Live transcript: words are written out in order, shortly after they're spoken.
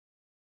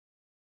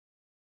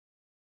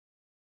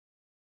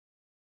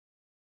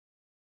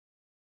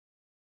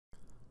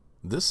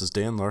This is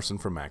Dan Larson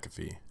from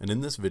McAfee, and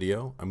in this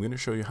video I'm going to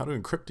show you how to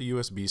encrypt a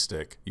USB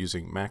stick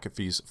using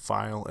McAfee's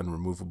file and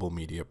removable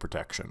media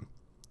protection.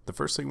 The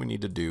first thing we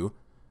need to do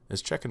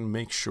is check and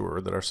make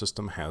sure that our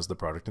system has the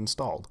product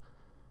installed.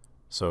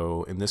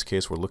 So in this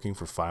case we're looking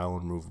for file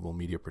and removable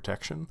media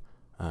protection.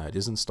 It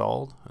is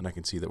installed, and I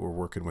can see that we're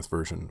working with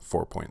version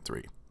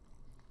 4.3.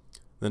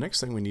 The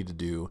next thing we need to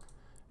do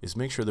is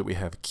make sure that we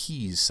have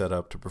keys set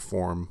up to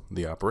perform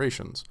the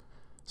operations.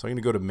 So I'm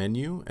going to go to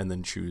Menu and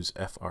then choose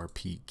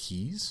FRP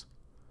Keys.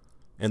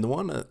 And the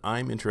one that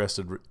I'm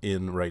interested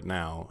in right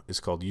now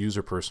is called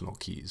User Personal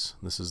Keys.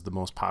 This is the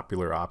most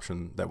popular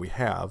option that we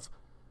have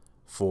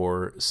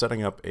for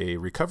setting up a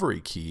recovery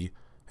key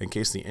in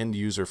case the end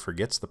user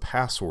forgets the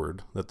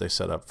password that they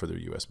set up for their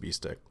USB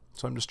stick.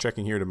 So I'm just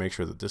checking here to make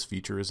sure that this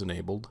feature is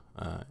enabled,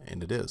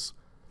 and it is.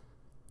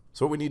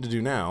 So what we need to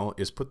do now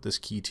is put this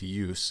key to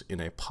use in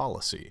a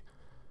policy.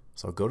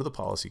 So I'll go to the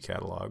policy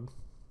catalog.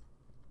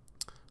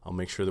 I'll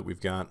make sure that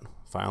we've got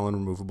file and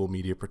removable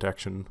media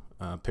protection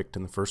picked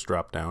in the first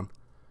drop-down,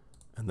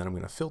 and then I'm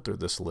going to filter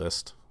this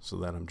list so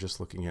that I'm just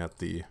looking at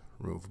the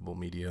removable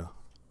media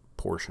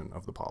portion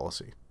of the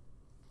policy.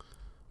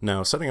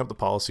 Now, setting up the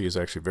policy is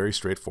actually very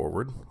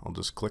straightforward. I'll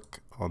just click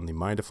on the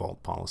My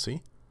Default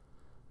policy,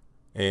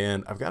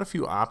 and I've got a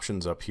few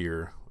options up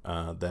here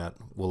that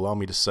will allow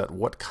me to set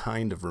what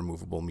kind of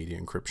removable media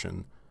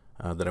encryption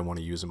that I want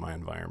to use in my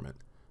environment.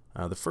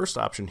 The first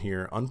option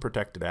here,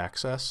 Unprotected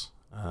Access,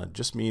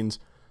 just means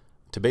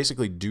to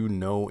basically do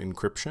no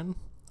encryption.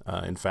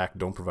 In fact,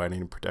 don't provide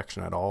any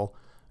protection at all.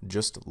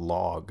 Just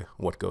log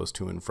what goes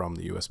to and from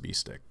the USB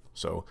stick.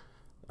 So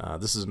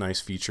this is a nice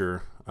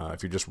feature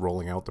if you're just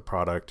rolling out the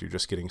product, you're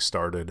just getting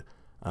started,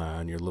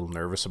 and you're a little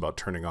nervous about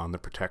turning on the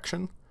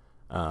protection.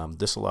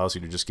 This allows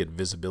you to just get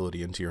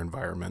visibility into your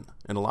environment,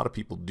 and a lot of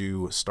people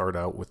do start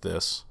out with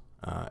this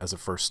as a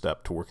first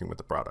step to working with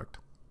the product.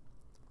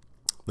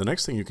 The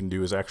next thing you can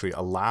do is actually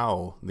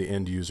allow the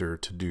end user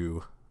to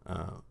do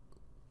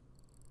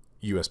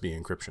USB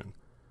encryption.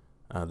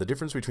 The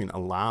difference between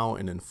allow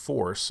and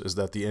enforce is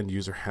that the end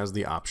user has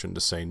the option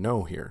to say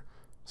no here.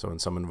 So in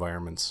some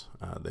environments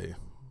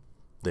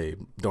they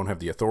don't have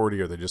the authority,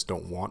 or they just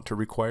don't want to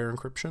require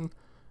encryption.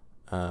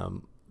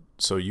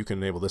 So you can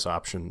enable this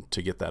option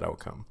to get that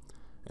outcome.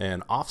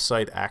 And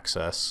off-site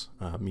access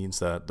means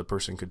that the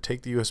person could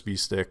take the USB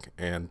stick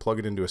and plug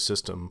it into a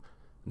system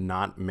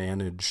not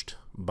managed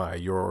by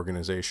your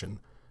organization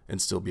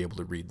and still be able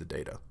to read the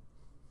data.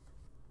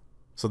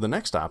 So the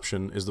next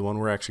option is the one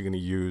we're actually going to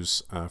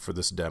use for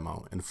this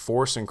demo.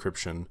 Enforce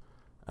encryption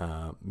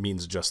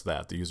means just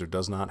that. The user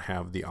does not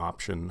have the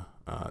option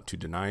to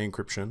deny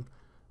encryption.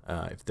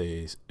 If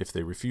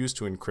they refuse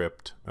to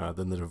encrypt,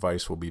 then the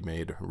device will be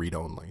made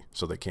read-only,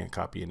 so they can't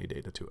copy any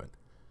data to it.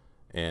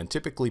 And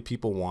typically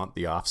people want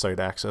the off-site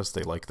access.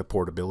 They like the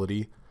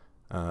portability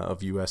of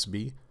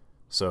USB.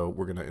 So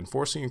we're going to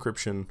enforce the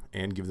encryption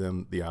and give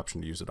them the option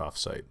to use it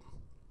off-site.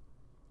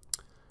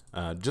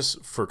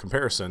 Just for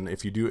comparison,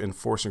 if you do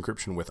enforce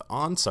encryption with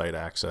on-site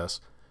access,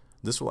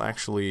 this will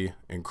actually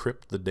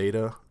encrypt the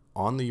data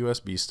on the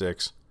USB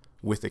sticks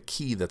with a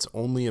key that's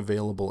only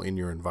available in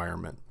your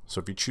environment.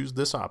 So if you choose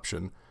this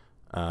option,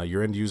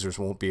 your end users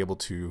won't be able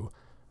to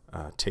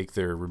take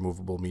their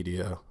removable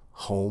media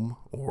home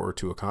or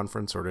to a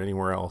conference or to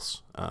anywhere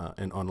else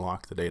and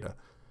unlock the data.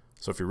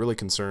 So if you're really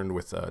concerned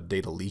with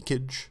data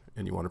leakage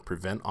and you want to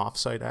prevent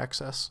off-site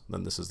access,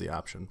 then this is the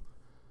option.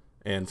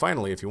 And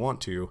finally, if you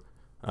want to,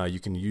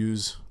 you can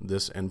use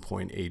this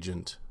endpoint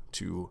agent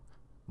to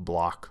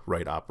block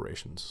write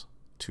operations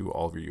to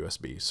all of your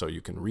USB. So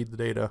you can read the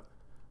data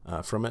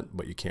from it,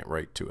 but you can't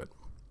write to it.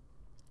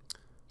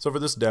 So for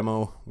this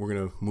demo, we're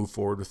going to move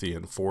forward with the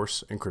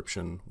enforce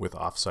encryption with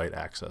off-site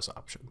access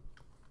option.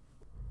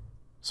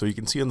 So you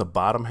can see on the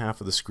bottom half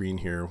of the screen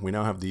here, we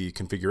now have the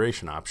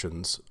configuration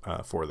options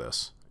for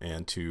this.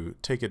 And to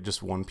take it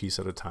just one piece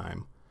at a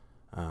time,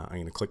 I'm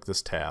going to click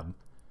this tab.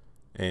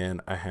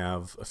 And I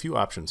have a few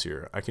options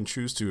here. I can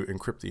choose to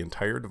encrypt the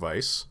entire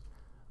device,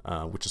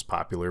 which is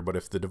popular, but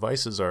if the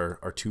devices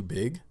are too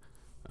big,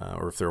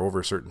 or if they're over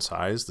a certain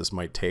size, this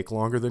might take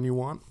longer than you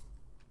want.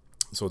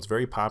 So it's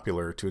very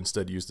popular to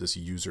instead use this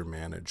user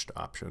managed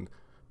option.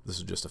 This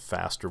is just a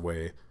faster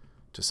way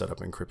to set up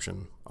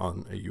encryption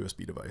on a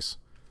USB device.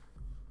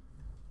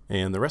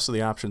 And the rest of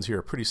the options here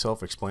are pretty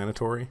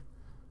self-explanatory.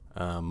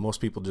 Most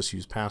people just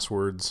use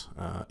passwords.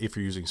 If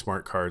you're using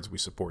smart cards, we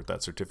support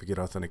that certificate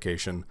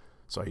authentication.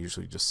 So I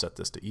usually just set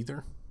this to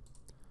either.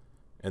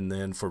 And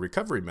then for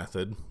recovery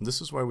method,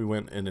 this is why we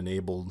went and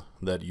enabled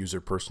that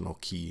user personal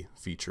key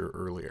feature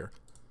earlier.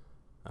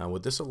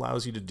 What this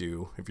allows you to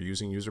do, if you're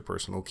using user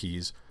personal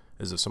keys,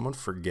 is if someone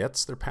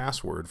forgets their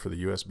password for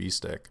the USB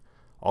stick,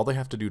 all they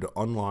have to do to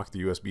unlock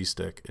the USB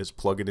stick is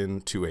plug it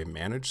into a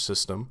managed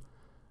system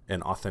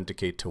and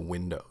authenticate to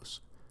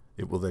Windows.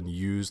 It will then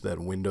use that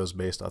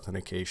Windows-based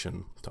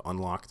authentication to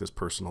unlock this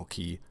personal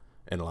key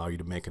and allow you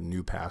to make a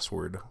new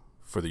password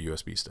for the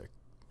USB stick.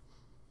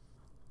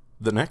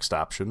 The next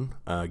option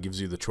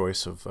gives you the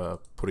choice of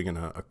putting in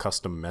a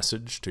custom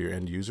message to your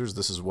end users.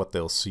 This is what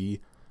they'll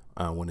see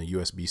when a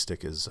USB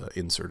stick is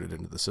inserted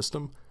into the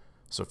system.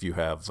 So if you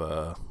have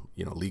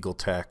legal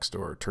text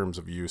or terms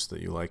of use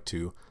that you like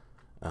to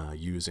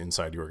use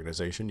inside your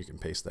organization, you can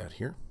paste that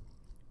here.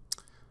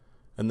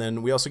 And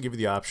then we also give you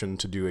the option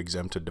to do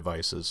exempted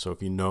devices. So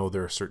if you know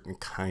there are certain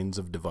kinds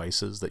of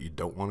devices that you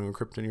don't want to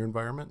encrypt in your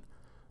environment,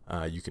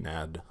 you can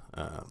add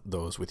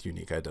those with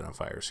unique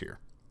identifiers here.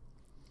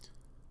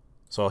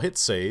 So I'll hit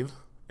save,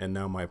 and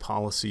now my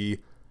policy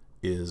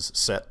is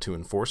set to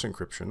enforce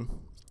encryption.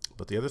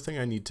 But the other thing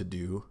I need to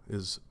do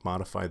is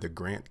modify the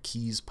grant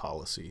keys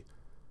policy.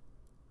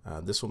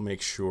 This will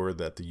make sure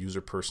that the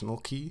user personal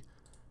key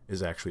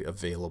is actually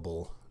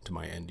available to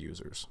my end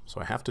users.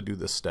 So I have to do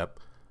this step,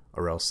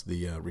 or else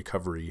the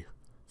recovery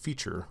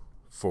feature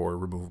for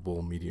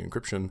removable media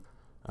encryption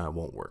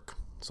won't work.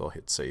 So I'll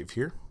hit save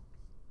here.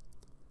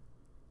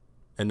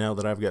 And now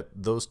that I've got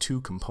those two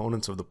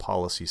components of the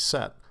policy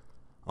set,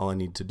 all I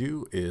need to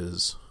do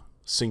is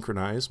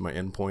synchronize my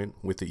endpoint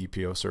with the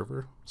Epo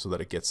server so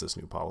that it gets this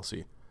new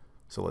policy.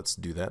 So let's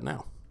do that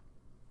now.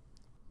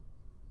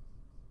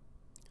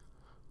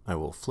 I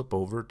will flip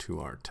over to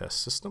our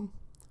test system,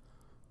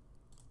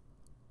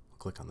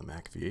 click on the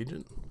McAfee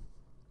agent,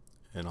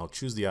 and I'll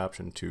choose the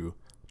option to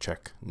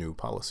check new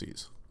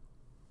policies.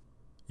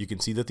 You can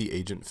see that the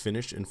agent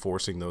finished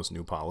enforcing those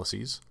new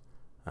policies.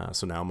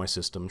 So now my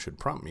system should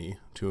prompt me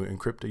to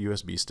encrypt a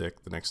USB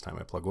stick the next time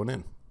I plug one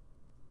in.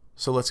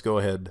 So let's go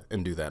ahead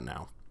and do that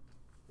now.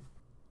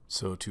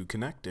 So to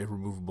connect a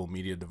removable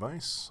media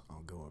device,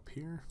 I'll go up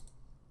here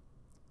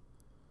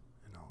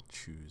and I'll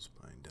choose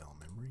my Dell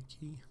memory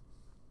key.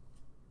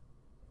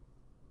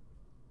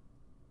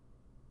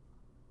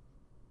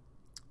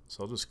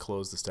 So I'll just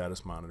close the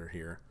status monitor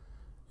here.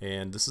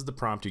 And this is the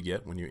prompt you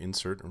get when you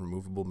insert a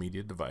removable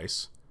media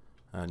device.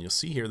 And you'll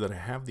see here that I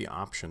have the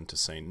option to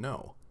say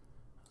no.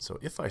 So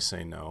if I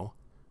say no,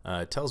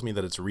 it tells me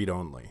that it's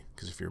read-only,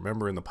 because if you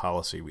remember in the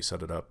policy, we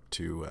set it up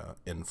to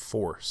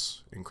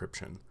enforce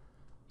encryption.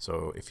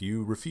 So if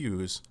you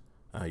refuse,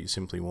 you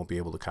simply won't be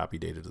able to copy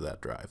data to that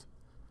drive.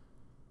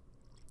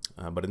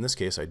 But in this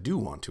case, I do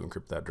want to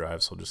encrypt that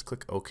drive, so I'll just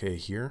click OK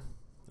here,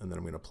 and then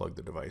I'm going to plug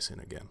the device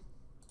in again.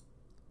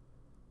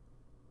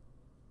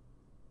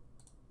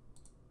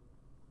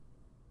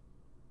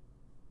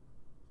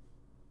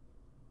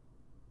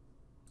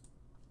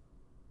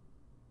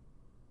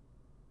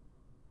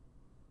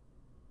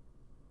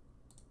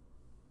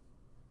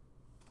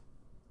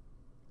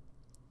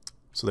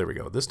 So there we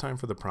go. This time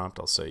for the prompt,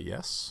 I'll say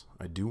yes,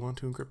 I do want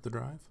to encrypt the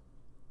drive.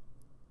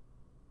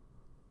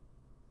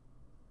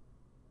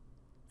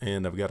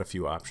 And I've got a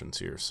few options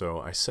here. So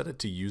I set it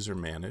to user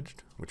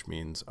managed, which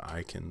means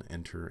I can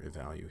enter a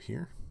value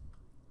here.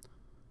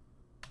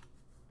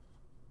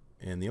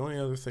 And the only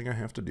other thing I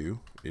have to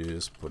do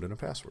is put in a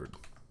password.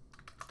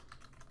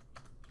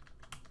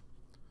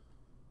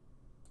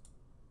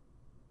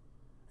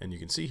 And you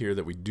can see here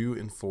that we do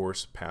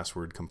enforce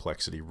password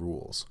complexity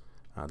rules.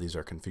 These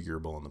are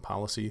configurable in the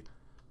policy,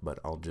 but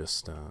I'll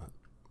just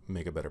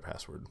make a better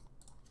password.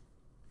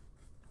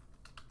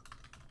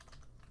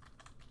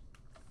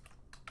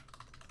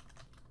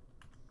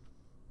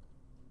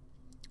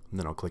 And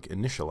then I'll click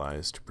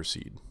Initialize to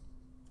proceed.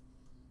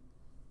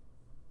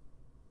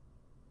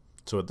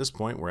 So at this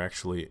point, we're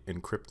actually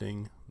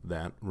encrypting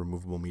that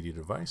removable media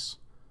device.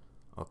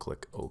 I'll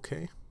click OK.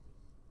 And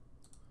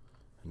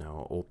now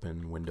I'll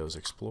open Windows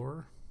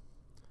Explorer.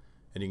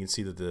 And you can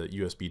see that the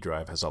USB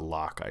drive has a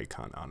lock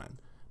icon on it.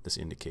 This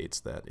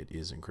indicates that it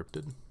is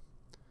encrypted.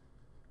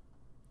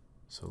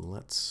 So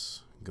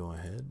let's go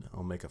ahead.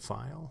 I'll make a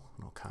file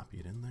and I'll copy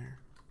it in there.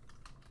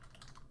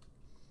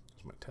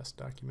 Here's my test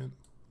document.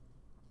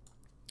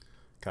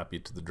 Copy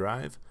it to the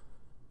drive,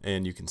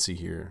 and you can see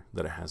here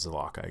that it has a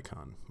lock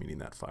icon, meaning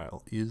that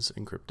file is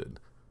encrypted.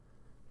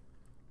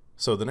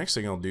 So the next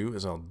thing I'll do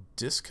is I'll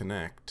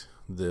disconnect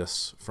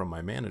this from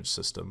my managed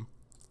system,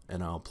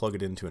 and I'll plug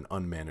it into an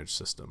unmanaged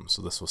system.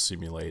 So this will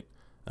simulate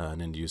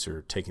an end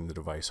user taking the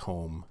device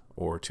home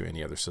or to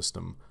any other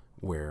system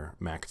where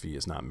McAfee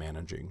is not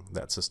managing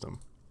that system.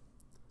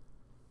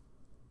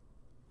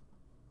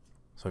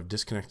 So I've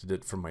disconnected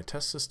it from my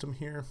test system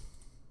here.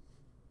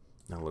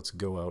 Now let's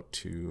go out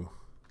to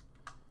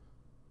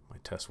my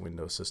test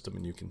Windows system,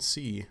 and you can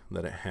see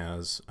that it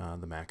has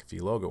the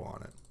McAfee logo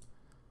on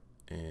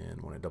it.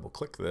 And when I double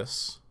click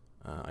this,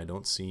 I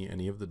don't see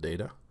any of the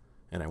data,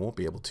 and I won't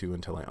be able to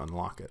until I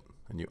unlock it.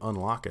 And you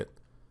unlock it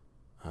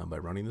by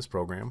running this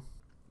program.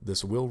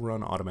 This will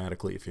run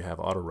automatically if you have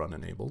auto run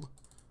enabled.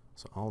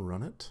 So I'll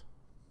run it,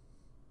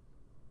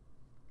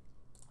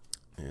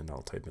 and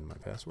I'll type in my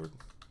password.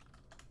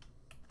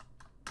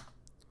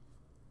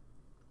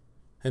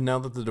 And now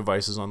that the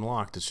device is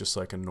unlocked, it's just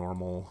like a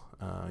normal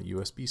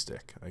USB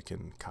stick. I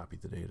can copy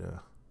the data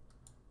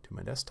to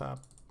my desktop,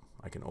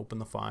 I can open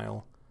the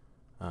file,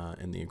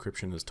 and the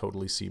encryption is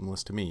totally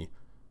seamless to me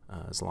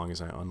as long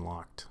as I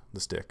unlocked the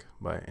stick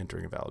by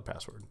entering a valid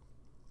password.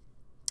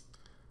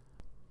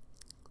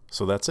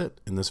 So that's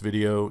it. In this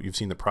video, you've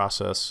seen the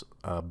process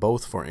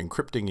both for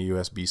encrypting a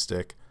USB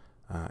stick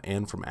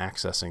and from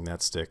accessing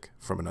that stick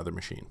from another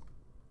machine.